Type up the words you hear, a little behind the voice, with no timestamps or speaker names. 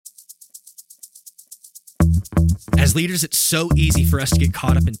As leaders, it's so easy for us to get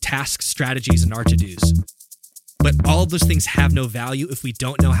caught up in tasks, strategies, and our to-dos. But all of those things have no value if we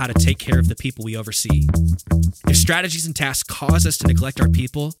don't know how to take care of the people we oversee. If strategies and tasks cause us to neglect our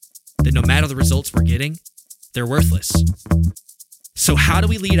people, then no matter the results we're getting, they're worthless. So how do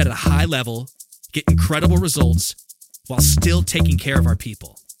we lead at a high level, get incredible results, while still taking care of our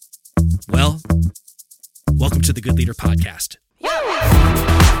people? Well, welcome to the Good Leader Podcast.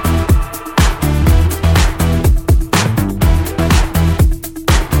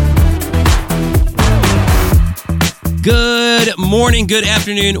 Good morning, good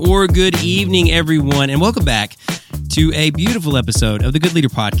afternoon, or good evening, everyone, and welcome back to a beautiful episode of the Good Leader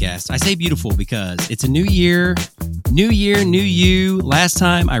Podcast. I say beautiful because it's a new year, new you. Last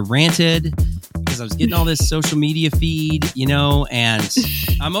time I ranted because I was getting all this social media feed, and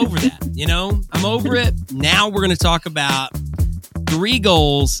I'm over that, I'm over it. Now we're going to talk about 3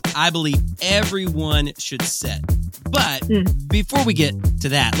 goals I believe everyone should set. But before we get to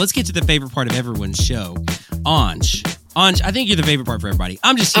that, let's get to the favorite part of everyone's show. Anj, I think you're the favorite part for everybody.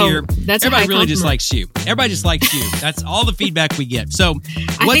 I'm just here. Everybody really just likes you. Everybody just likes you. That's all the feedback we get. So,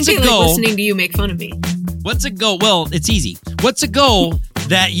 what's a goal? Like listening to you make fun of me. What's a goal? Well, it's easy. What's a goal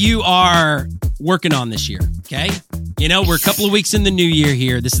that you are working on this year? Okay. We're a couple of weeks in the new year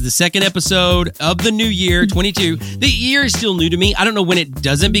here. This is the second episode of the new year, 22. The year is still new to me. I don't know when it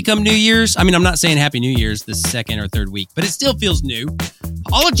doesn't become New Year's. I mean, I'm not saying Happy New Year's the second or third week, but it still feels new.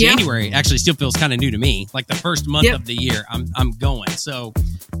 All of January actually still feels kind of new to me. Like the first month of the year, I'm going. So,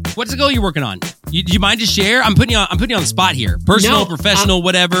 what's the goal you're working on? You mind to share? I'm putting you on the spot here. Personal, professional,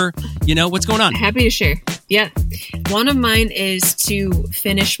 whatever. What's going on? Happy to share. Yeah. One of mine is to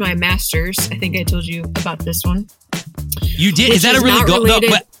finish my master's. I think I told you about this one. You did? Is that a really goal? No,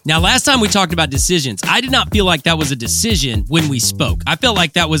 now, last time we talked about decisions, I did not feel like that was a decision when we spoke. I felt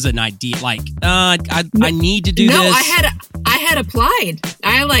like that was an idea. Like, I need to do this. No, I had applied.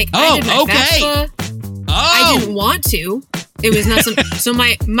 I did my FAFSA. I didn't want to. It was not so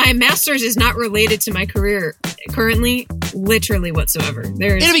my master's is not related to my career currently, literally whatsoever. It'd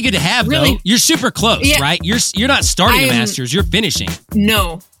be good to have though. You're super close, right? You're not starting a master's, you're finishing.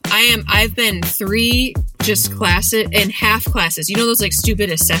 No. I've been 3 just classes and half classes. Those like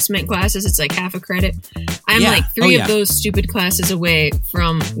stupid assessment classes? It's like half a credit. I'm like 3 of those stupid classes away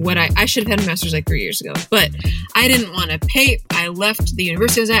from what I should have had a master's like 3 years ago. But I didn't want to pay. I left the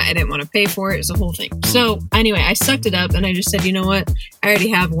university I was at. I didn't want to pay for it. It was a whole thing. So anyway, I sucked it up and I just said, you know what? I already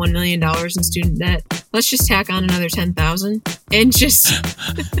have $1 million in student debt. Let's just tack on another 10,000 and just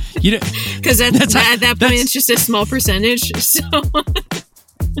because at that point it's just a small percentage. So.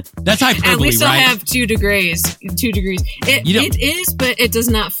 That's hyperbole, at least right? I'll have 2 degrees. It is, but it does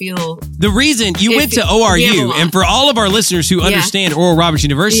not feel... The reason you went to ORU, and for all of our listeners who understand Oral Roberts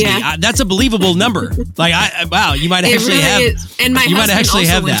University, that's a believable number. Like, you might actually really have... Is. And my husband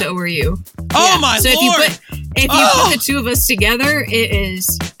also went to ORU. Oh, my Lord! If you put the 2 of us together, it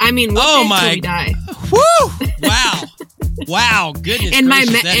is... I mean, we'll till we die. Woo! Wow, goodness and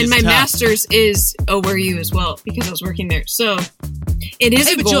gracious, my master's is ORU as well, because I was working there. So... It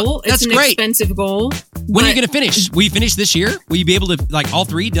is a goal. It's an expensive goal. When are you going to finish? Will you finish this year? Will you be able to, all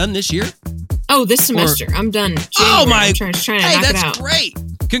 3 done this year? Oh, this semester. I'm done. I'm trying to knock it out. That's great.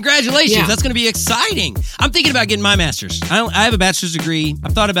 Congratulations. Yeah. That's going to be exciting. I'm thinking about getting my master's. I have a bachelor's degree.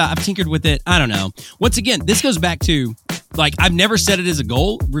 I've tinkered with it. I don't know. Once again, this goes back to, I've never set it as a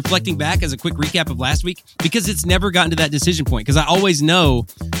goal, reflecting back as a quick recap of last week, because it's never gotten to that decision point. Because I always know,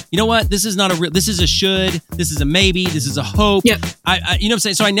 you know what? This is not this is a should, this is a maybe, this is a hope. Yep. You know what I'm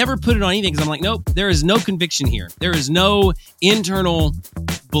saying? So I never put it on anything because I'm like, nope, there is no conviction here. There is no internal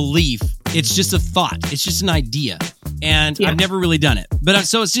belief. It's just a thought. It's just an idea. And I've never really done it. But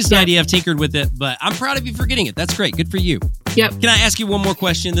so it's just an idea. I've tinkered with it, but I'm proud of you for getting it. That's great. Good for you. Yep. Can I ask you one more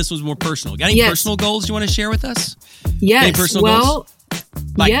question? This was more personal. Got any personal goals you want to share with us? Yes. Any personal goals?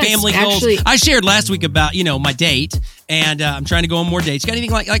 Family goals? I shared last week about, my date, and I'm trying to go on more dates. Got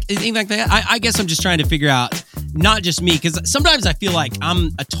anything anything like that? I guess I'm just trying to figure out, not just me, because sometimes I feel like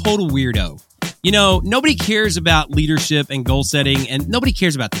I'm a total weirdo. Nobody cares about leadership and goal setting, and nobody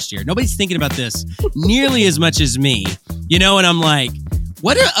cares about this year. Nobody's thinking about this nearly as much as me, and I'm like,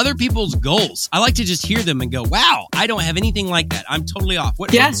 what are other people's goals? I like to just hear them and go, wow, I don't have anything like that. I'm totally off.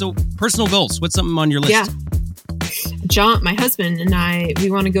 So personal goals, what's something on your list? Yeah. John, my husband, and I,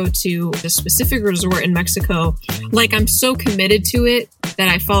 we want to go to a specific resort in Mexico. I'm so committed to it that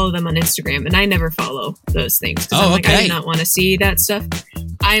I follow them on Instagram, and I never follow those things. I do not want to see that stuff.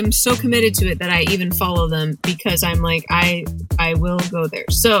 I'm so committed to it that I even follow them because I'm like, I will go there.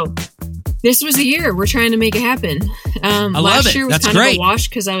 So This was a year. We're trying to make it happen. Last year was kind of a wash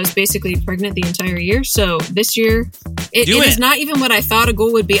because I was basically pregnant the entire year. So this year, it is not even what I thought a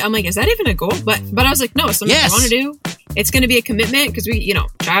goal would be. I'm like, is that even a goal? But I was like, no, it's something I want to do. It's going to be a commitment because we,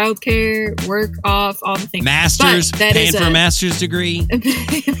 childcare, work off, all the things. Masters, paying for a master's degree.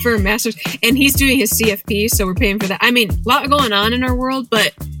 For a master's. And he's doing his CFP, so we're paying for that. I mean, a lot going on in our world,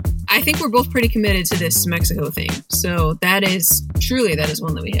 but I think we're both pretty committed to this Mexico thing. So that is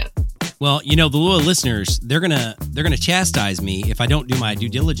one that we have. Well, the loyal listeners, they're gonna chastise me if I don't do my due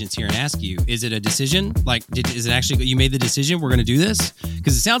diligence here and ask you: is it a decision? Like, is it actually you made the decision? We're gonna do this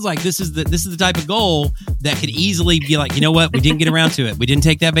because it sounds like this is the type of goal that could easily be like, you know what, we didn't get around to it. We didn't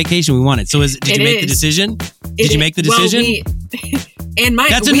take that vacation we wanted. So, did you make the decision? Did you make the decision?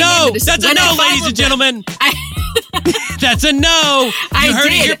 That's a no. That's a no, ladies and gentlemen. That's a no. You heard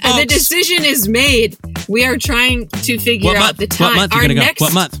it here, folks. The decision is made. We are trying to figure out the time. What month are you gonna go?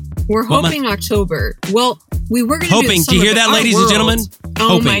 What month? We're hoping October. Well, we were going to hoping. Do you hear that, ladies and gentlemen?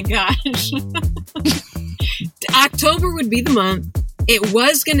 Oh my gosh. October would be the month. It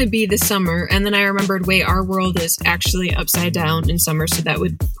was going to be the summer, and then I remembered, wait, our world is actually upside down in summer, so that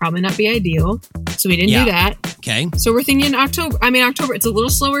would probably not be ideal. So we didn't do that. Okay. So we're thinking October. I mean, October, it's a little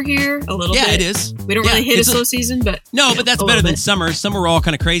slower here, a little bit. Yeah, it is. We don't really hit a slow season, but... No, but that's better than summer. Summer, we're all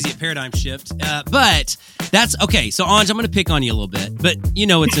kind of crazy at Paradigm Shift. But that's... Okay, so Anj, I'm going to pick on you a little bit, but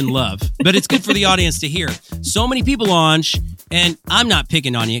it's in love. But it's good for the audience to hear. So many people, Anj, and I'm not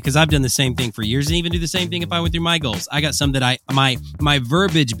picking on you because I've done the same thing for years and even do the same thing if I went through my goals. I got some that my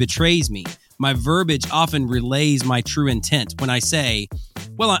verbiage betrays me. My verbiage often relays my true intent when I say,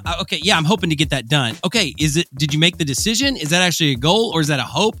 well, okay, yeah, I'm hoping to get that done. Okay, did you make the decision? Is that actually a goal or is that a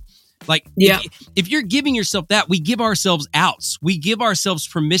hope? Like, if you're giving yourself that, we give ourselves outs. We give ourselves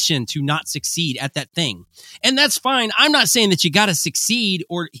permission to not succeed at that thing. And that's fine. I'm not saying that you got to succeed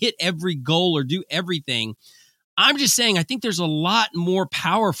or hit every goal or do everything. I'm just saying, I think there's a lot more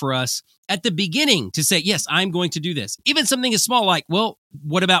power for us at the beginning to say, yes, I'm going to do this. Even something as small like, well,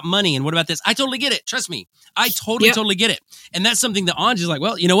 what about money? And what about this? I totally get it. Trust me. I totally get it. And that's something that Anj is like,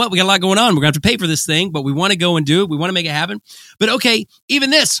 well, you know what? We got a lot going on. We're going to have to pay for this thing, but we want to go and do it. We want to make it happen. But okay, even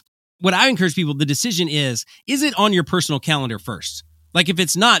this, what I encourage people, the decision is it on your personal calendar first? Like if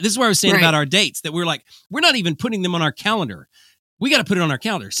it's not, this is what I was saying about our dates, that we're like, we're not even putting them on our calendar. We got to put it on our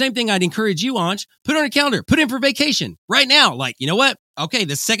calendar. Same thing I'd encourage you, Anj, put it on your calendar, put in for vacation right now. Like, you know what? Okay,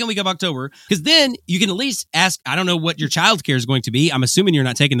 the second week of October, because then you can at least ask, I don't know what your childcare is going to be. I'm assuming you're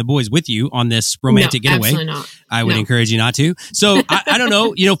not taking the boys with you on this romantic getaway. Absolutely not. I would encourage you not to. So I don't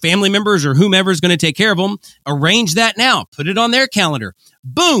know, family members or whomever is going to take care of them, arrange that now, put it on their calendar.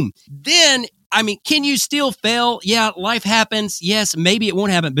 Boom. Then, I mean, can you still fail? Yeah, life happens. Yes, maybe it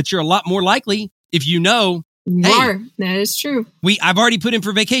won't happen, but you're a lot more likely if you know, that is true. I've already put in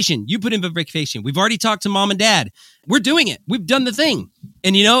for vacation. You put in for vacation. We've already talked to mom and dad. We're doing it. We've done the thing.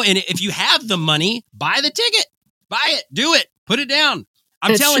 And and if you have the money, buy the ticket. Buy it. Do it. Put it down.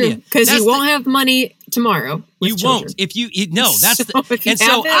 I'm telling you. Because you won't have money tomorrow. You won't. If you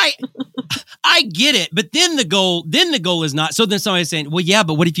I get it, but then the goal is not. So then somebody's saying, well, yeah,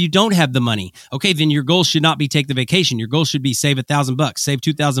 but what if you don't have the money? Okay, then your goal should not be take the vacation. Your goal should be save $1,000, save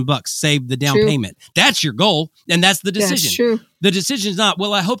 $2,000, save the down payment. That's your goal, and that's the decision. That's true. The decision is not,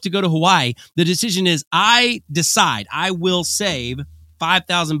 well, I hope to go to Hawaii. The decision is, I decide I will save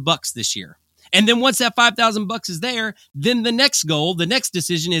 $5,000 this year. And then once that $5,000 is there, then the next goal, the next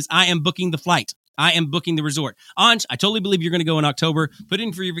decision is, I am booking the flight. I am booking the resort. Anj, I totally believe you're going to go in October. Put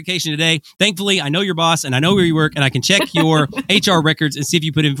in for your vacation today. Thankfully, I know your boss and I know where you work and I can check your HR records and see if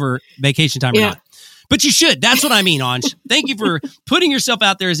you put in for vacation time or not. But you should. That's what I mean, Anj. Thank you for putting yourself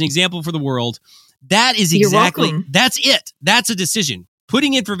out there as an example for the world. That is exactly, that's it. That's a decision.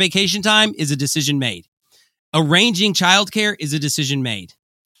 Putting in for vacation time is a decision made. Arranging childcare is a decision made.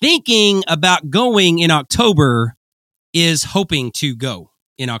 Thinking about going in October is hoping to go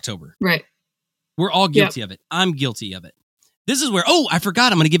in October. Right. We're all guilty of it. I'm guilty of it. This is where, I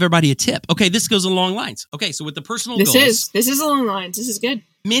forgot. I'm going to give everybody a tip. Okay, this goes along lines. Okay, so with the personal goals. This is along lines. This is good.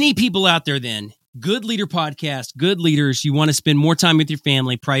 Many people out there then, Good Leader Podcast, good leaders, you want to spend more time with your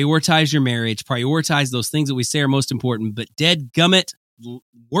family, prioritize your marriage, prioritize those things that we say are most important, but dadgummit,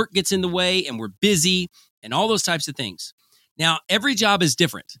 work gets in the way and we're busy and all those types of things. Now, every job is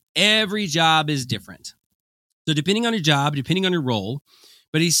different. Every job is different. So depending on your job, depending on your role,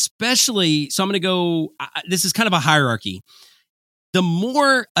 but especially, so I'm going to go, this is kind of a hierarchy. The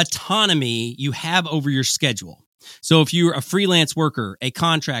more autonomy you have over your schedule. So if you're a freelance worker, a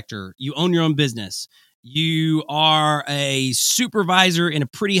contractor, you own your own business, You are a supervisor in a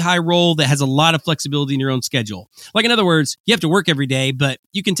pretty high role that has a lot of flexibility in your own schedule. Like, in other words, you have to work every day, but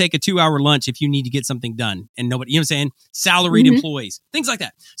you can take a 2-hour lunch if you need to get something done. And nobody, you know what I'm saying? Salaried employees, things like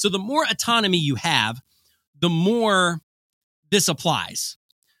that. So the more autonomy you have, the more this applies.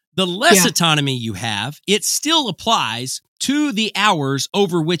 The less autonomy you have, it still applies to the hours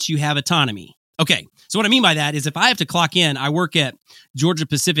over which you have autonomy. Okay, so what I mean by that is if I have to clock in, I work at Georgia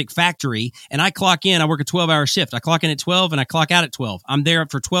Pacific Factory, and I clock in, I work a 12-hour shift. I clock in at 12 and I clock out at 12. I'm there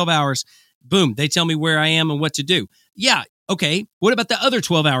for 12 hours. Boom, they tell me where I am and what to do. Yeah, okay, what about the other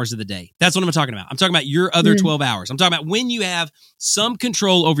 12 hours of the day? That's what I'm talking about. I'm talking about your other 12 hours. I'm talking about when you have some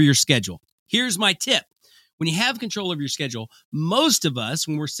control over your schedule. Here's my tip. When you have control over your schedule, most of us,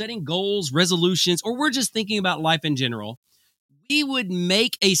 when we're setting goals, resolutions, or we're just thinking about life in general, we would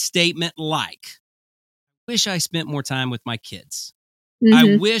make a statement like, I wish I spent more time with my kids.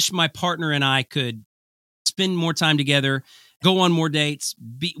 I wish my partner and I could spend more time together, go on more dates,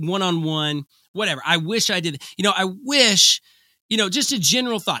 be one-on-one, whatever. I wish I did. I wish, just a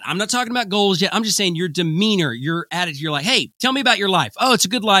general thought. I'm not talking about goals yet. I'm just saying your demeanor, your attitude. You're like, hey, tell me about your life. Oh, it's a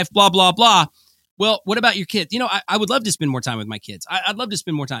good life, blah, blah, blah. Well, what about your kids? I would love to spend more time with my kids. I'd love to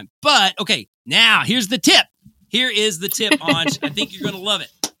spend more time. But, okay, now here's the tip. Here is the tip, Anj. I think you're going to love it.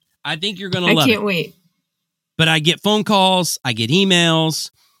 I can't wait. But I get phone calls. I get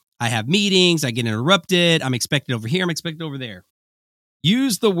emails. I have meetings. I get interrupted. I'm expected over here. I'm expected over there.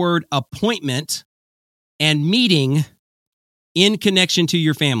 Use the word appointment and meeting in connection to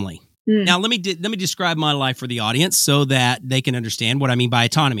your family. Now, let me describe my life for the audience so that they can understand what I mean by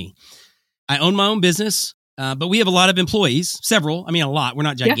autonomy. I own my own business. But we have a lot of employees, several. I mean, a lot. We're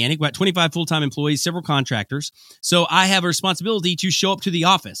not gigantic. We got 25 full-time employees, several contractors. So I have a responsibility to show up to the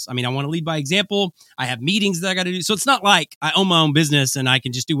office. I mean, I want to lead by example. I have meetings that I got to do. So it's not like I own my own business and I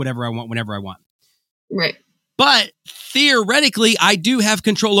can just do whatever I want whenever I want. Right. But theoretically, I do have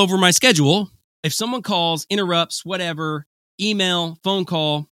control over my schedule. If someone calls, interrupts, whatever, email, phone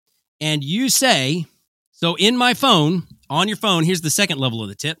call, and you say, so in my phone, on your phone, here's the second level of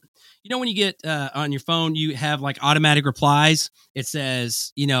the tip. When you get on your phone, you have like automatic replies. It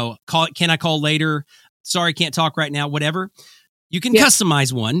says, can I call later? Sorry, can't talk right now, whatever. You can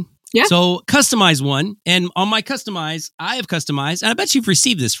customize one. Yeah. So customize one. And on my customize, I have customized, and I bet you've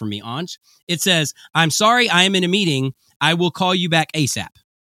received this from me, Anj. It says, I'm sorry, I am in a meeting. I will call you back ASAP.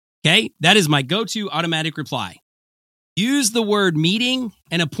 Okay. That is my go-to automatic reply. Use the word meeting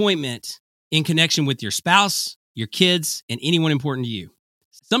and appointment in connection with your spouse, your kids, and anyone important to you.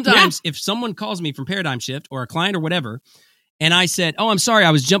 Sometimes if someone calls me from Paradigm Shift or a client or whatever, and I said, oh, I'm sorry,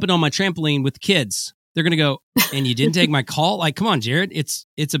 I was jumping on my trampoline with the kids. They're going to go, and you didn't take my call? Like, come on, Jared, it's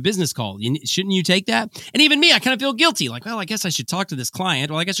a business call. Shouldn't you take that? And even me, I kind of feel guilty. Like, well, I guess I should talk to this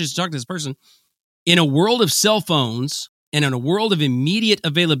client. Well, I guess I should talk to this person. In a world of cell phones and in a world of immediate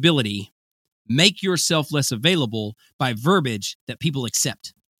availability, make yourself less available by verbiage that people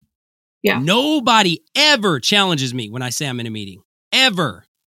accept. Yeah. Nobody ever challenges me when I say I'm in a meeting. Ever.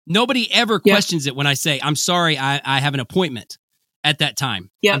 Nobody ever questions it when I say, I'm sorry, I have an appointment at that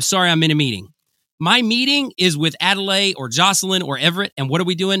time. I'm sorry, I'm in a meeting. My meeting is with Adelaide or Jocelyn or Everett, and what are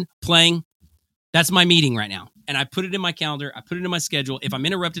we doing? Playing. That's my meeting right now. And I put it in my calendar. I put it in my schedule. If I'm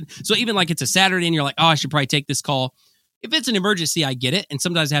interrupted, so even like it's a Saturday and you're like, oh, I should probably take this call. If it's an emergency, I get it. And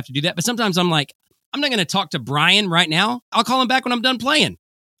sometimes I have to do that. But sometimes I'm like, I'm not going to talk to Brian right now. I'll call him back when I'm done playing.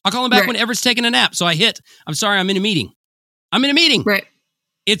 I'll call him back when Everett's taking a nap. So I hit, I'm sorry, I'm in a meeting. I'm in a meeting. Right.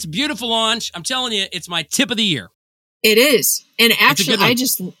 It's beautiful, Anj. I'm telling you, it's my tip of the year. It is. And actually,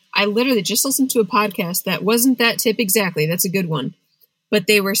 I literally just listened to a podcast that wasn't that tip exactly. That's a good one. But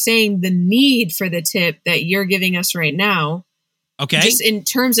they were saying the need for the tip that you're giving us right now. Okay. Just in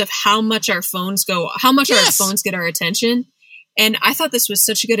terms of how much our phones our phones get our attention. And I thought this was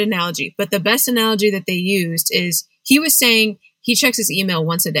such a good analogy. But the best analogy that they used is he was saying he checks his email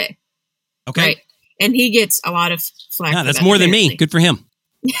once a day. Okay. Right? And he gets a lot of flack. Yeah, that's more than me. Good for him.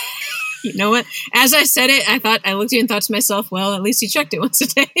 You know what? As I said it, I looked at you and thought to myself, well, at least he checked it once a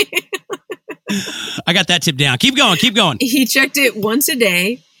day. I got that tip down. Keep going. He checked it once a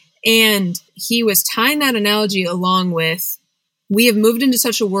day, and he was tying that analogy along with, we have moved into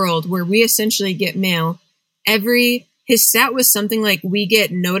such a world where we essentially get mail his stat was something like we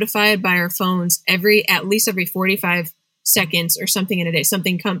get notified by our phones at least every 45 seconds or something in a day.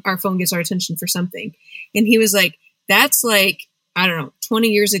 Our phone gets our attention for something. And he was like, that's like, I don't know, 20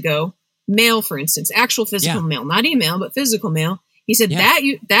 years ago, mail, for instance, actual physical mail, not email, but physical mail. He said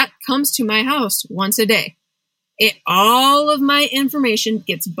that comes to my house once a day. All of my information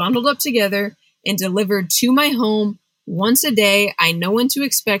gets bundled up together and delivered to my home once a day. I know when to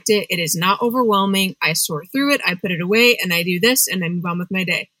expect it. It is not overwhelming. I sort through it. I put it away and I do this and I move on with my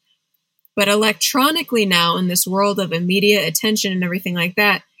day. But electronically now, in this world of immediate attention and everything like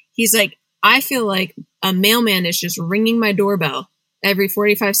that, he's like, I feel like a mailman is just ringing my doorbell every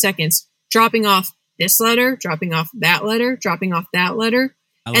 45 seconds, dropping off this letter, dropping off that letter, dropping off that letter.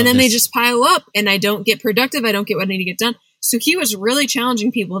 And then they just pile up and I don't get productive. I don't get what I need to get done. So he was really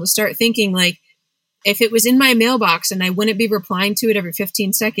challenging people to start thinking like, if it was in my mailbox and I wouldn't be replying to it every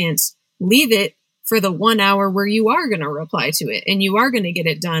 15 seconds, leave it for the 1 hour where you are going to reply to it and you are going to get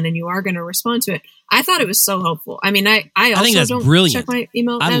it done and you are going to respond to it. I thought it was so helpful. I mean, I also think that's don't brilliant. check my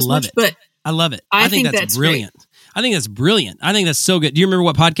email as much, but I love it. I think that's brilliant. Great. I think that's brilliant. I think that's so good. Do you remember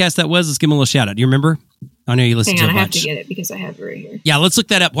what podcast that was? Let's give him a little shout out. Do you remember? I know you listen to it a bunch. I have to get it because I have it right here. Yeah, let's look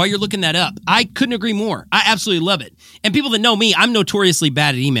that up. While you're looking that up, I couldn't agree more. I absolutely love it. And people that know me, I'm notoriously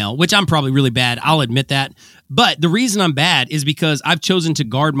bad at email, which I'm probably really bad. I'll admit that. But the reason I'm bad is because I've chosen to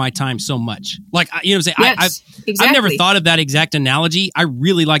guard my time so much. Like, you know what I'm saying? Yes, exactly. I've never thought of that exact analogy. I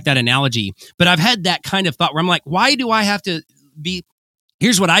really like that analogy. But I've had that kind of thought where I'm like, why do I have to be...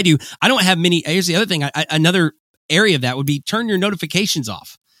 Here's what I do. I don't have many... Here's the other thing. Another area of that would be turn your notifications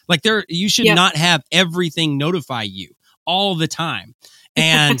off. Like you should not have everything notify you all the time.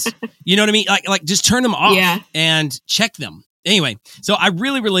 And you know what I mean? Like just turn them off and check them. Anyway, so I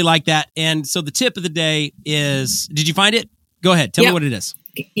really, really like that. And so the tip of the day is, did you find it? Go ahead. Tell me what it is.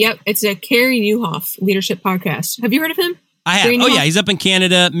 Yep. It's a Carey Nieuwhof leadership podcast. Have you heard of him? I have. Oh yeah. He's up in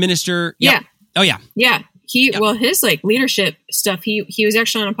Canada, minister. Yep. Yeah. Oh yeah. Yeah. Well, his like leadership stuff, he was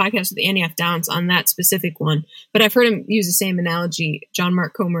actually on a podcast with Annie F. Downs on that specific one, but I've heard him use the same analogy, John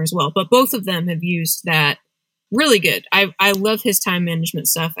Mark Comer as well, but both of them have used that. Really good. I love his time management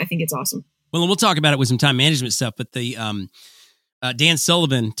stuff. I think it's awesome. Well, and we'll talk about it with some time management stuff, but the, Dan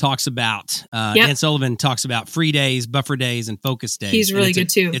Sullivan talks about free days, buffer days, and focus days. He's really good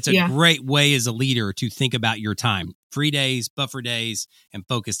too. It's a great way as a leader to think about your time. Free days, buffer days, and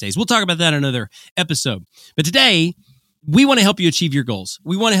focus days. We'll talk about that in another episode. But today, we want to help you achieve your goals.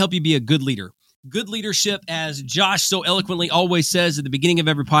 We want to help you be a good leader. Good leadership, as Josh so eloquently always says at the beginning of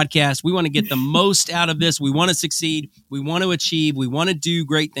every podcast, we want to get the most out of this. We want to succeed. We want to achieve. We want to do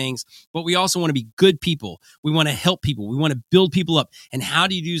great things, but we also want to be good people. We want to help people. We want to build people up. And how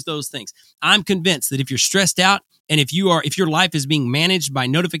do you use those things? I'm convinced that if you're stressed out and if your life is being managed by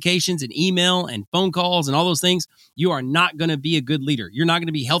notifications and email and phone calls and all those things, you are not going to be a good leader. You're not going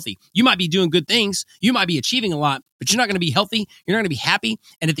to be healthy. You might be doing good things. You might be achieving a lot, but you're not going to be healthy. You're not going to be happy.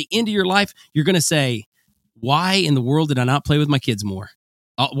 And at the end of your life, you're going to say, why in the world did I not play with my kids more?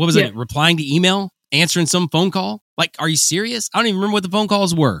 What was it? Replying to email? Answering some phone call? Like, are you serious? I don't even remember what the phone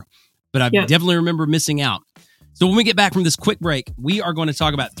calls were, but I definitely remember missing out. So when we get back from this quick break, we are going to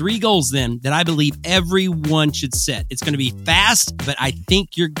talk about 3 goals then that I believe everyone should set. It's going to be fast, but I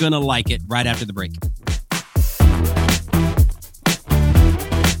think you're going to like it right after the break.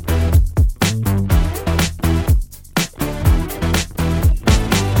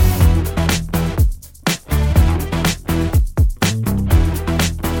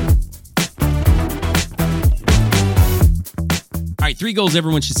 All right, 3 goals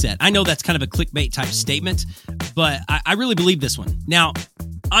everyone should set. I know that's kind of a clickbait type statement, but I really believe this one. Now,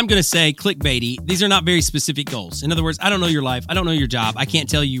 I'm going to say clickbaity. These are not very specific goals. In other words, I don't know your life. I don't know your job. I can't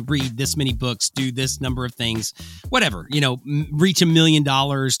tell you read this many books, do this number of things, whatever, reach $1 million,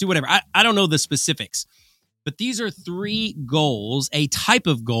 do whatever. I don't know the specifics, but these are 3 goals, a type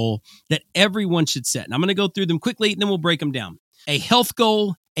of goal that everyone should set. And I'm going to go through them quickly, and then we'll break them down. A health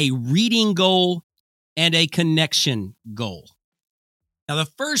goal, a reading goal, and a connection goal. Now, the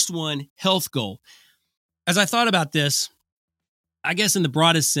first one, health goal. As I thought about this, I guess in the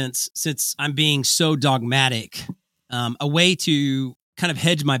broadest sense, since I'm being so dogmatic, a way to kind of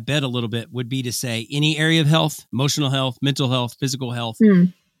hedge my bet a little bit would be to say any area of health, emotional health, mental health, physical health.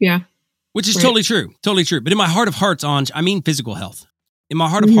 Which is totally true. Totally true. But in my heart of hearts, Anj, I mean physical health. In my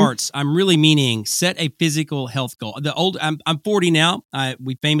heart of hearts, I'm really meaning set a physical health goal. I'm 40 now.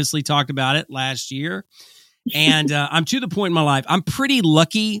 We famously talked about it last year. And I'm to the point in my life, I'm pretty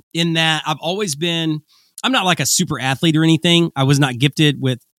lucky in that I've always been, I'm not like a super athlete or anything. I was not gifted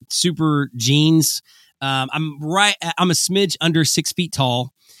with super genes. I'm a smidge under 6 feet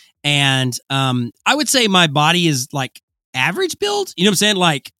tall. And I would say my body is like average build. You know what I'm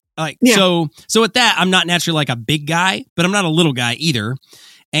saying? So at that, I'm not naturally like a big guy, but I'm not a little guy either.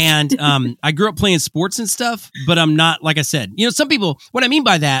 And I grew up playing sports and stuff, but I'm not, like I said, some people, what I mean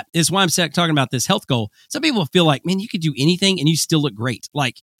by that is why I'm talking about this health goal. Some people feel like, man, you could do anything and you still look great.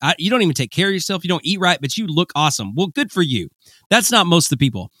 Like you don't even take care of yourself. You don't eat right, but you look awesome. Well, good for you. That's not most of the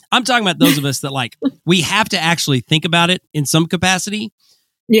people. I'm talking about those of us that like, we have to actually think about it in some capacity.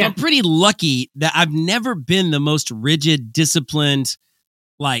 Yeah. I'm pretty lucky that I've never been the most rigid, disciplined,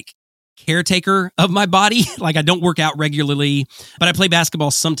 like caretaker of my body. Like I don't work out regularly, but I play basketball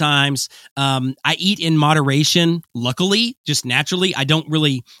sometimes. I eat in moderation, luckily, just naturally.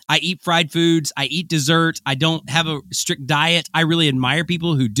 I eat fried foods. I eat dessert. I don't have a strict diet. I really admire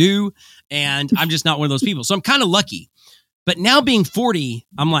people who do. And I'm just not one of those people. So I'm kind of lucky. But now being 40,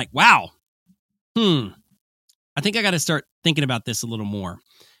 I'm like, wow, I think I got to start thinking about this a little more.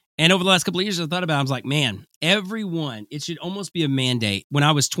 And over the last couple of years, I thought about it. I was like, man, everyone, it should almost be a mandate. When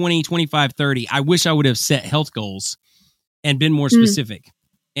I was 20, 25, 30, I wish I would have set health goals and been more specific.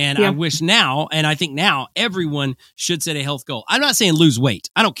 And I wish now, and I think now, everyone should set a health goal. I'm not saying lose weight.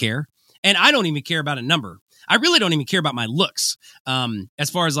 I don't care. And I don't even care about a number. I really don't even care about my looks.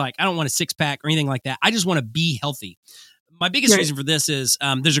 As far as like, I don't want a six pack or anything like that. I just want to be healthy. My biggest reason for this is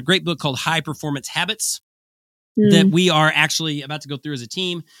there's a great book called High Performance Habits that we are actually about to go through as a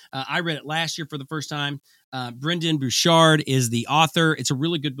team. I read it last year for the first time. Brendon Burchard is the author. It's a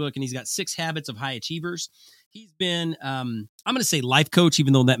really good book, and he's got 6 habits of high achievers. He's been, I'm going to say life coach,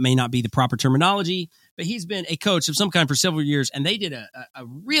 even though that may not be the proper terminology, but he's been a coach of some kind for several years, and they did a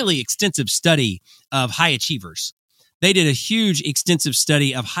really extensive study of high achievers. They did a huge, extensive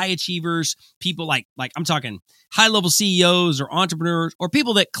study of high achievers, people like I'm talking high-level CEOs or entrepreneurs or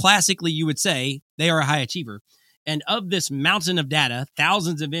people that classically you would say they are a high achiever. And of this mountain of data,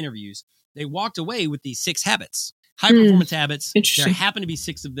 thousands of interviews, they walked away with these 6 habits, high-performance habits. There happen to be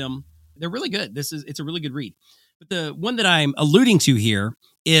 6 of them. They're really good. It's a really good read. But the one that I'm alluding to here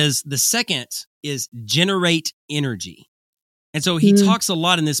is the second is generate energy. And so he talks a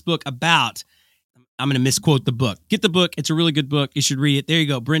lot in this book about, I'm going to misquote the book. Get the book. It's a really good book. You should read it. There you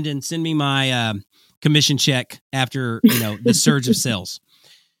go. Brendon, send me my commission check after, the surge of sales.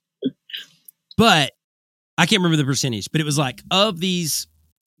 But I can't remember the percentage, but it was like of these,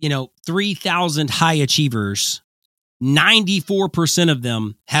 3,000 high achievers, 94% of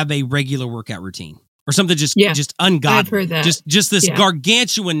them have a regular workout routine or something just ungodly. I've heard that. Just this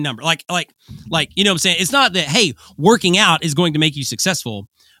gargantuan number. Like, you know what I'm saying? It's not that, hey, working out is going to make you successful,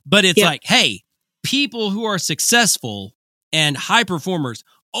 but it's like, hey, people who are successful and high performers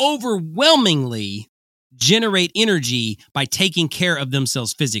overwhelmingly generate energy by taking care of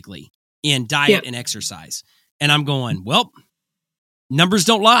themselves physically in diet and exercise. And I'm going, well, numbers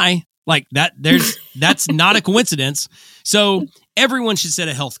don't lie. Like that, that's not a coincidence. So everyone should set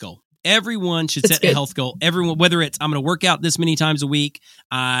a health goal. Everyone should set a health goal. Everyone, whether it's I'm going to work out this many times a week.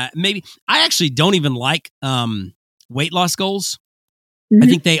 Maybe I actually don't even like weight loss goals. I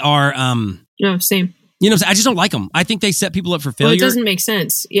think they are. No, same. I just don't like them. I think they set people up for failure. Well, it doesn't make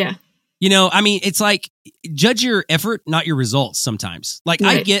sense. Yeah. It's like judge your effort, not your results sometimes. Like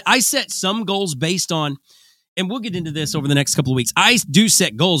I set some goals based on, and we'll get into this over the next couple of weeks. I do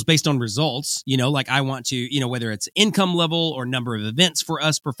set goals based on results, like I want to, whether it's income level or number of events for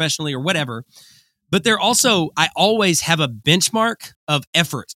us professionally or whatever. But I always have a benchmark of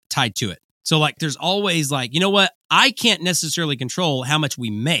effort tied to it. So like, there's always like, I can't necessarily control how much we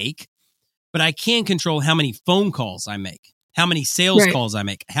make, but I can control how many phone calls I make, how many sales calls I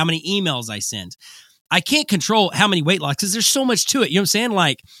make, how many emails I send. I can't control how many weight loss because there's so much to it. You know what I'm saying?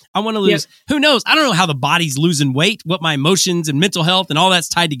 Like I want to lose, who knows? I don't know how the body's losing weight, what my emotions and mental health and all that's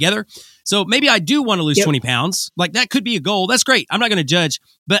tied together. So maybe I do want to lose 20 pounds. Like that could be a goal. That's great. I'm not going to judge,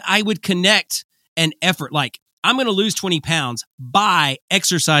 but I would connect an effort. Like I'm going to lose 20 pounds by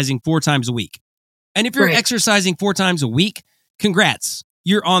exercising 4 times a week. And if you're exercising 4 times a week, congrats.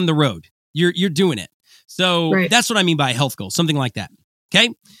 You're on the road. You're doing it. So that's what I mean by a health goal, something like that.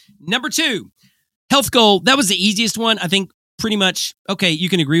 Okay. Number 2, health goal. That was the easiest one. I think pretty much, okay, you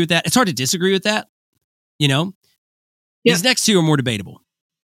can agree with that. It's hard to disagree with that. These next 2 are more debatable.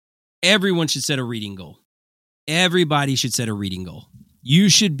 Everyone should set a reading goal. Everybody should set a reading goal. You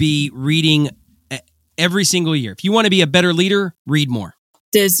should be reading every single year. If you want to be a better leader, read more.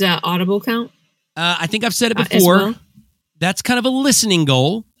 Does Audible count? I think I've said it before. Well? That's kind of a listening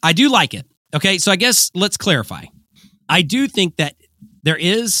goal. I do like it. Okay, so I guess let's clarify. I do think that there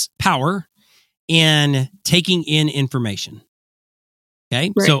is power in taking in information.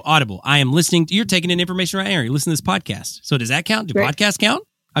 Okay, so Audible, I am listening. You're taking in information right now. You're listening to this podcast. So does that count? Do podcasts count?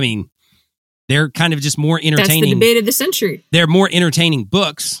 I mean, they're kind of just more entertaining. That's the debate of the century. They're more entertaining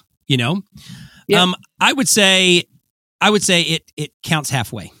books, I would say I would say it counts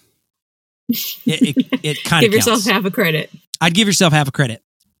halfway. It kind of give yourself half a credit. I'd give yourself half a credit.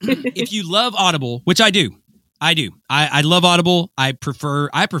 If you love Audible, which I do. I love Audible. I prefer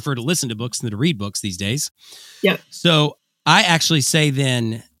to listen to books than to read books these days. Yep. So I actually say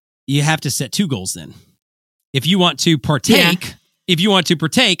then you have to set 2 goals then. If you want to partake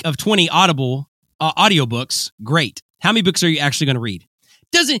of 20 Audible audiobooks, great. How many books are you actually going to read?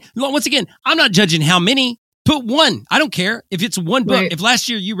 Once again, I'm not judging how many. Put 1. I don't care if it's 1 book. Right. If last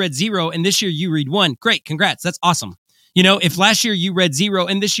year you read 0 and this year you read 1, great. Congrats. That's awesome. If last year you read 0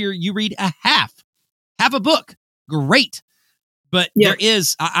 and this year you read half a book, great. But there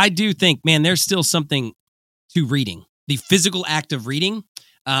is, I do think, man, there's still something to reading, the physical act of reading.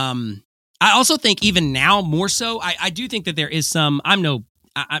 I also think even now more so, I do think that there is some, I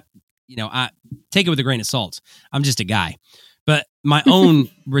take it with a grain of salt. I'm just a guy. But my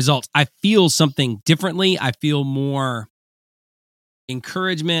own results, I feel something differently. I feel more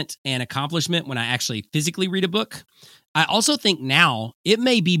encouragement and accomplishment when I actually physically read a book. I also think now it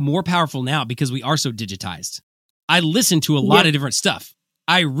may be more powerful now because we are so digitized. I listen to a lot of different stuff.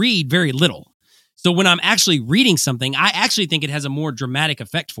 I read very little. So when I'm actually reading something, I actually think it has a more dramatic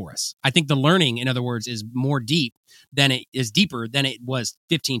effect for us. I think the learning, in other words, is deeper than it was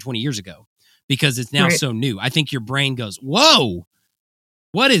 15, 20 years ago. Because it's now so new. I think your brain goes, whoa,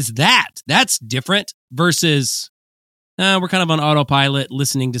 what is that? That's different versus we're kind of on autopilot,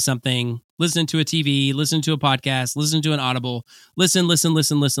 listening to something, listening to a TV, listening to a podcast, listening to an Audible, listen.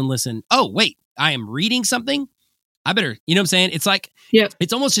 Oh, wait, I am reading something? I better, you know what I'm saying? It's like,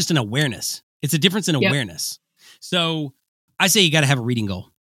 it's almost just an awareness. It's a difference in awareness. So I say you got to have a reading goal.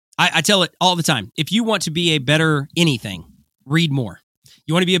 I tell it all the time. If you want to be a better anything, read more.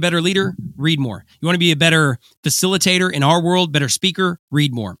 You want to be a better leader? Read more. You want to be a better facilitator in our world, better speaker?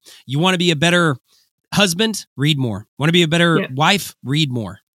 Read more. You want to be a better husband? Read more. Want to be a better wife? Read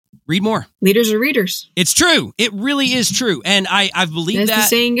more. Read more. Leaders are readers. It's true. It really is true. And I've believed that. As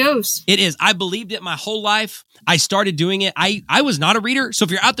the saying goes. It is. I believed it my whole life. I started doing it. I was not a reader. So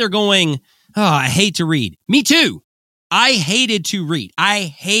if you're out there going, oh, I hate to read. Me too. I hated to read. I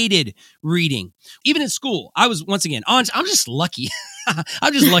hated reading. Even in school, I was, once again, I'm just lucky.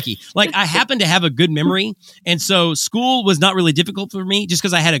 I'm just lucky. Like, I happened to have a good memory. And so school was not really difficult for me just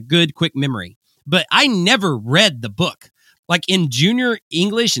because I had a good, quick memory. But I never read the book. Like in junior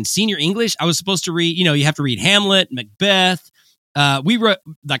English and senior English, I was supposed to read, you have to read Hamlet, Macbeth. We wrote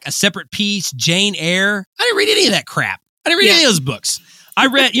like a separate piece, Jane Eyre. I didn't read any of that crap. I didn't read any of those books. I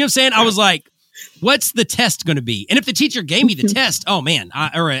read, you know what I'm saying? I was like, what's the test going to be? And if the teacher gave me the test, oh man,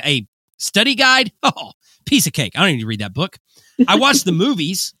 or a study guide, oh, piece of cake. I don't need to read that book. I watched the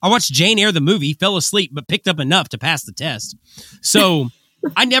movies. I watched Jane Eyre, the movie, fell asleep, but picked up enough to pass the test. So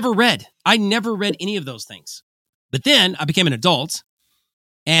I never read any of those things. But then I became an adult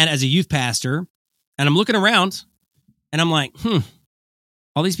and as a youth pastor, and I'm looking around and I'm like,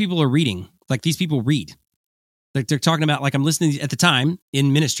 all these people are reading. Like, these people read. Like, they're talking about, like, I'm listening at the time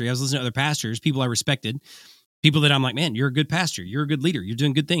in ministry. I was listening to other pastors, people I respected, people that I'm like, man, you're a good pastor. You're a good leader. You're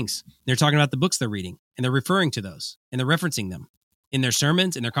doing good things. They're talking about the books they're reading and they're referring to those and they're referencing them in their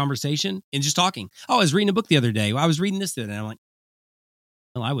sermons, in their conversation, and just talking. Oh, I was reading a book the other day. I was reading this the other day. I'm like,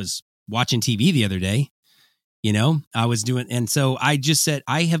 well, I was watching TV the other day. I was doing, and so I just said,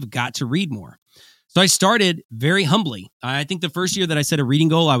 I have got to read more. So I started very humbly. I think the first year that I set a reading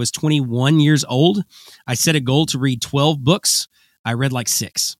goal, I was 21 years old. I set a goal to read 12 books. I read like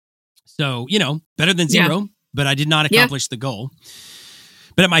 6. So, better than 0, but I did not accomplish the goal.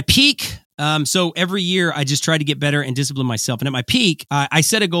 But at my peak, so every year I just tried to get better and discipline myself. And at my peak, I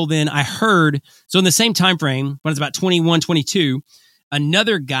set a goal then. I heard, so in the same time frame, when I was about 21, 22,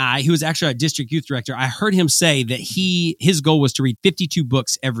 another guy who was actually a district youth director, I heard him say that his goal was to read 52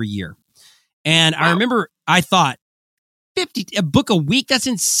 books every year. And I remember I thought, a book a week? That's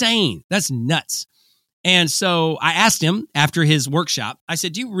insane. That's nuts. And so I asked him after his workshop, I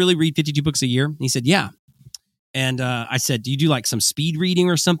said, do you really read 52 books a year? And he said, yeah. And I said, do you do like some speed reading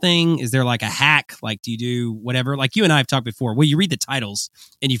or something? Is there like a hack? Like, do you do whatever? Like you and I have talked before. Well, you read the titles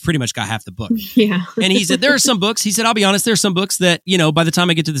and you've pretty much got half the book. Yeah. And he said, there are some books. He said, I'll be honest, there are some books that, by the time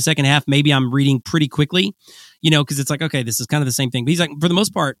I get to the second half, maybe I'm reading pretty quickly, because it's like, okay, this is kind of the same thing. But he's like, for the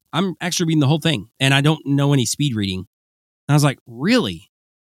most part, I'm actually reading the whole thing and I don't know any speed reading. And I was like, really?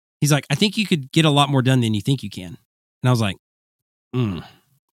 He's like, I think you could get a lot more done than you think you can. And I was like,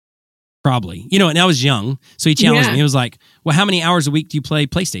 probably. And I was young, so he challenged me. He was like, well, how many hours a week do you play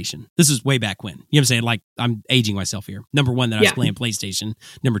PlayStation? This is way back when. You know what I'm saying? Like, I'm aging myself here. Number 1, that I was playing PlayStation.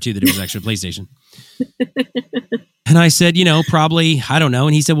 Number 2, that it was actually PlayStation. And I said, probably, I don't know.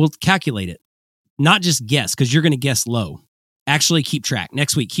 And he said, well, calculate it. not just guess, because you're going to guess low. Actually keep track.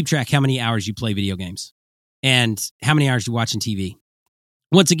 Next week, keep track how many hours you play video games and how many hours you watch on TV.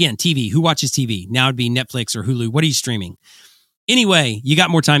 Once again, TV. Who watches TV? Now it'd be Netflix or Hulu. What are you streaming? Anyway, you got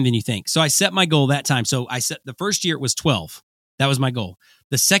more time than you think. So I set my goal that time. So I set the first year it was 12. That was my goal.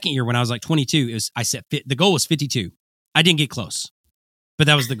 The second year when I was like 22, the goal was 52. I didn't get close, but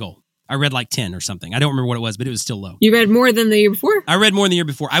that was the goal. I read like 10 or something. I don't remember what it was, but it was still low. You read more than the year before? I read more than the year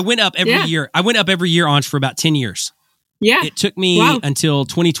before. I went up every year. I went up every year, Anj, for about 10 years. Yeah. It took me until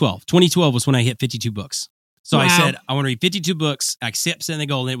 2012. 2012 was when I hit 52 books. So I said, I want to read 52 books. I set the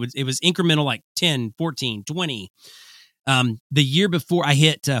goal, and it was incremental, like 10, 14, 20. The year before I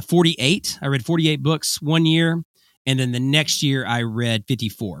hit 48, I read 48 books one year. And then the next year I read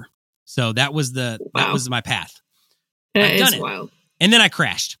 54. So that was that was my path. That is wild. And then I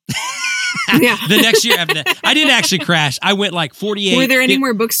crashed. Yeah. The next year after that, I didn't actually crash. I went like 48. Were there any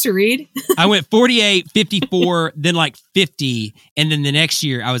more books to read? I went 48, 54, then like 50. And then the next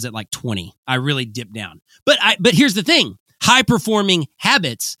year I was at like 20. I really dipped down. But here's the thing. High performing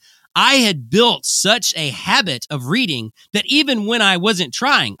habits. I had built such a habit of reading that even when I wasn't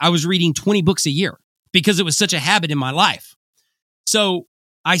trying, I was reading 20 books a year because it was such a habit in my life. So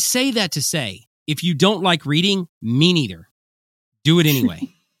I say that to say, if you don't like reading, me neither. Do it anyway.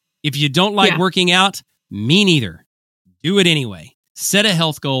 If you don't like working out, me neither. Do it anyway. Set a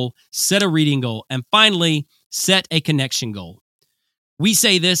health goal, set a reading goal, and finally, set a connection goal. We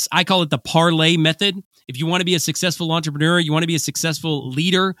say this, I call it the parlay method. If you want to be a successful entrepreneur, you want to be a successful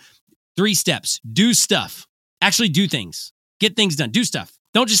leader, 3 steps. Do stuff. Actually do things. Get things done. Do stuff.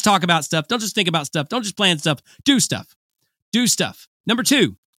 Don't just talk about stuff. Don't just think about stuff. Don't just plan stuff. Do stuff. Do stuff. Number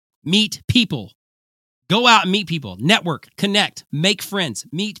 2, meet people. Go out and meet people. Network, connect, make friends,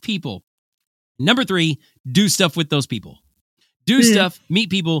 meet people. Number 3, do stuff with those people. Do stuff, meet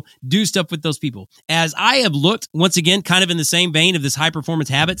people, do stuff with those people. As I have looked, once again, kind of in the same vein of this high performance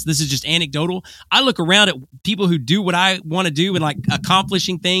habits, this is just anecdotal. I look around at people who do what I want to do and like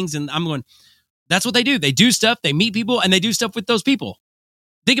accomplishing things, and I'm going, that's what they do. They do stuff, they meet people, and they do stuff with those people.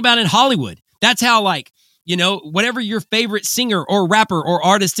 Think about it in Hollywood. That's how, like, you know, whatever your favorite singer or rapper or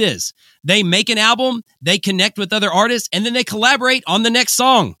artist is, they make an album, they connect with other artists, and then they collaborate on the next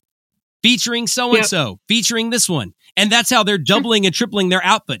song featuring so-and-so, featuring this one. And that's how they're doubling and tripling their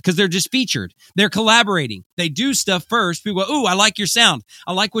output because they're just featured. They're collaborating. They do stuff first. People go, ooh, I like your sound.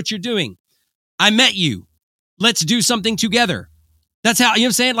 I like what you're doing. I met you. Let's do something together. That's how, you know what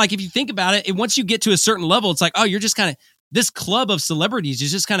I'm saying? Like, if you think about it, once you get to a certain level, it's like, oh, you're just kind of, this club of celebrities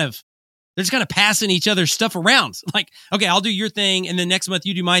is just kind of, they're just kind of passing each other's stuff around. Like, okay, I'll do your thing, and then next month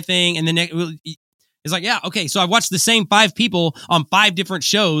you do my thing, and then it's like, yeah, okay. So I watched the same 5 people on 5 different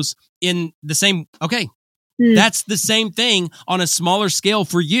shows in the same. Okay, that's the same thing on a smaller scale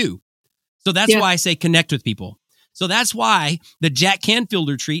for you. So that's why I say connect with people. So that's why the Jack Canfield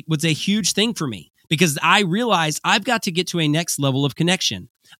retreat was a huge thing for me, because I realized I've got to get to a next level of connection.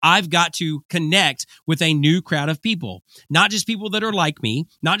 I've got to connect with a new crowd of people, not just people that are like me,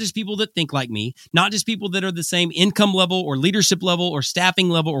 not just people that think like me, not just people that are the same income level or leadership level or staffing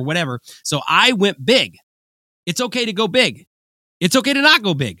level or whatever. So I went big. It's okay to go big. It's okay to not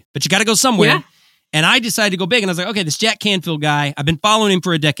go big, but you got to go somewhere. Yeah. And I decided to go big, and I was like, okay, this Jack Canfield guy, I've been following him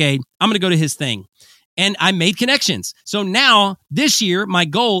for a decade. I'm going to go to his thing. And I made connections. So now this year, my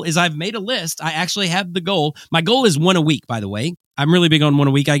goal is I've made a list. I actually have the goal. My goal is 1 a week, by the way. I'm really big on 1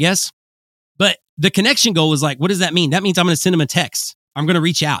 a week, I guess. But the connection goal is like, what does that mean? That means I'm going to send him a text. I'm going to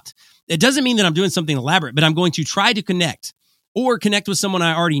reach out. It doesn't mean that I'm doing something elaborate, but I'm going to try to connect or connect with someone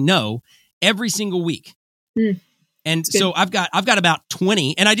I already know every single week. And so I've got about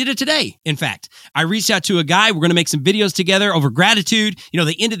 20, and I did it today. In fact, I reached out to a guy. We're going to make some videos together over gratitude. You know,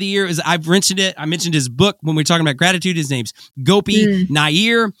 the end of the year is, I've mentioned it. I mentioned his book when we were talking about gratitude. His name's Gopi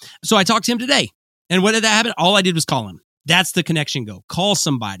Nair. So I talked to him today. And what did that happen? All I did was call him. That's the connection go. Call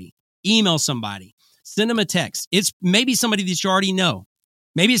somebody, email somebody, send them a text. It's maybe somebody that you already know.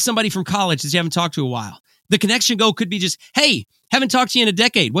 Maybe it's somebody from college that you haven't talked to in a while. The connection go could be just, hey, haven't talked to you in a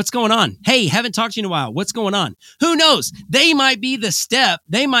decade. What's going on? Hey, haven't talked to you in a while. What's going on? Who knows? They might be the step.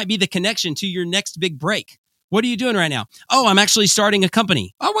 They might be the connection to your next big break. What are you doing right now? Oh, I'm actually starting a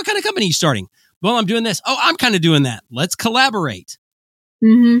company. Oh, what kind of company are you starting? Well, I'm doing this. Oh, I'm kind of doing that. Let's collaborate.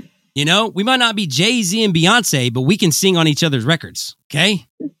 You know, we might not be Jay-Z and Beyonce, but we can sing on each other's records. Okay?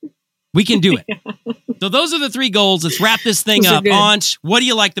 We can do it. So those are the 3 goals. Let's wrap this thing up. Anj, what do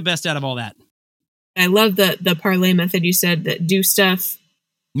you like the best out of all that? I love the parlay method you said, that do stuff.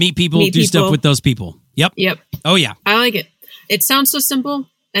 Meet people, do stuff with those people. Yep. Oh, yeah. I like it. It sounds so simple,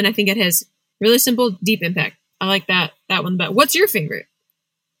 and I think it has really simple, deep impact. I like that one. But what's your favorite?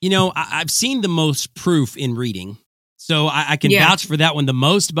 I've seen the most proof in reading. So I can vouch for that one the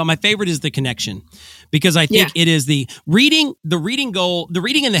most, but my favorite is the connection, because I think it is the reading goal, the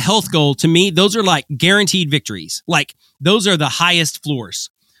reading and the health goal. To me, those are like guaranteed victories. Like those are the highest floors.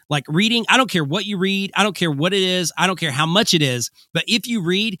 Like reading, I don't care what you read. I don't care what it is. I don't care how much it is. But if you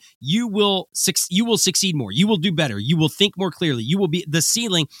read, you will succeed more. You will do better. You will think more clearly. You will be the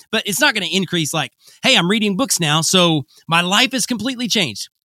ceiling, but it's not going to increase like, hey, I'm reading books now, so my life is completely changed.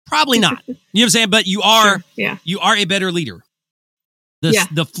 Probably not. You know what I'm saying? But you are, you are a better leader.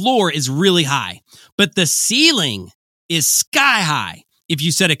 The floor is really high, but the ceiling is sky high if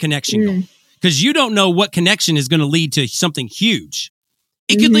you set a connection goal, because you don't know what connection is going to lead to something huge.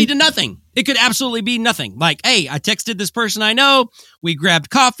 It could lead to nothing. It could absolutely be nothing. Like, hey, I texted this person I know, we grabbed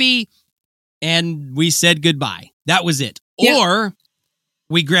coffee, and we said goodbye. That was it. Yeah. Or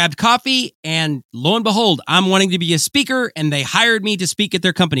we grabbed coffee, and lo and behold, I'm wanting to be a speaker, and they hired me to speak at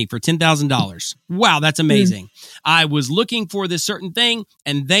their company for $10,000. Wow, that's amazing. I was looking for this certain thing,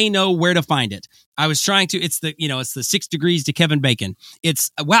 and they know where to find it. I was trying to, it's the 6 degrees to Kevin Bacon.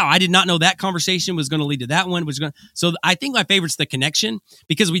 It's, wow, I did not know that conversation was going to lead to that one. So I think my favorite's the connection,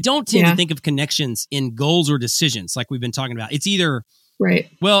 because we don't tend to think of connections in goals or decisions like we've been talking about. It's either,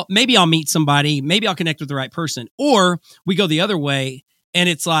 well, maybe I'll meet somebody, maybe I'll connect with the right person, or we go the other way. And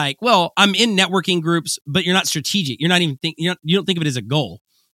it's like, well, I'm in networking groups, but you're not strategic. You're not even you don't think of it as a goal.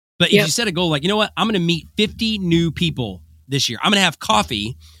 But if you set a goal, like, you know what, I'm going to meet 50 new people this year. I'm going to have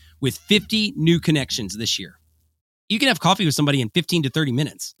coffee with 50 new connections this year. You can have coffee with somebody in 15 to 30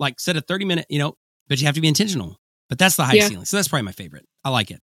 minutes. Like set a 30-minute, but you have to be intentional. But that's the high ceiling. So that's probably my favorite. I like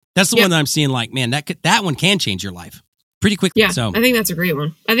it. That's the one that I'm seeing like, man, that one can change your life pretty quickly. Yeah, so I think that's a great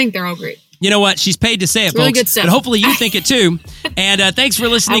one. I think they're all great. You know what? She's paid to say it, really folks. Good stuff. But hopefully you think it too. And thanks for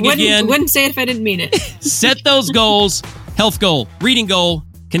listening again. I wouldn't say it if I didn't mean it. Set those goals: health goal, reading goal,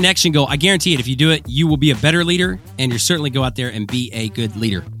 connection goal. I guarantee it. If you do it, you will be a better leader, and you'll certainly go out there and be a good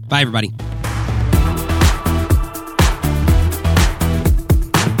leader. Bye, everybody.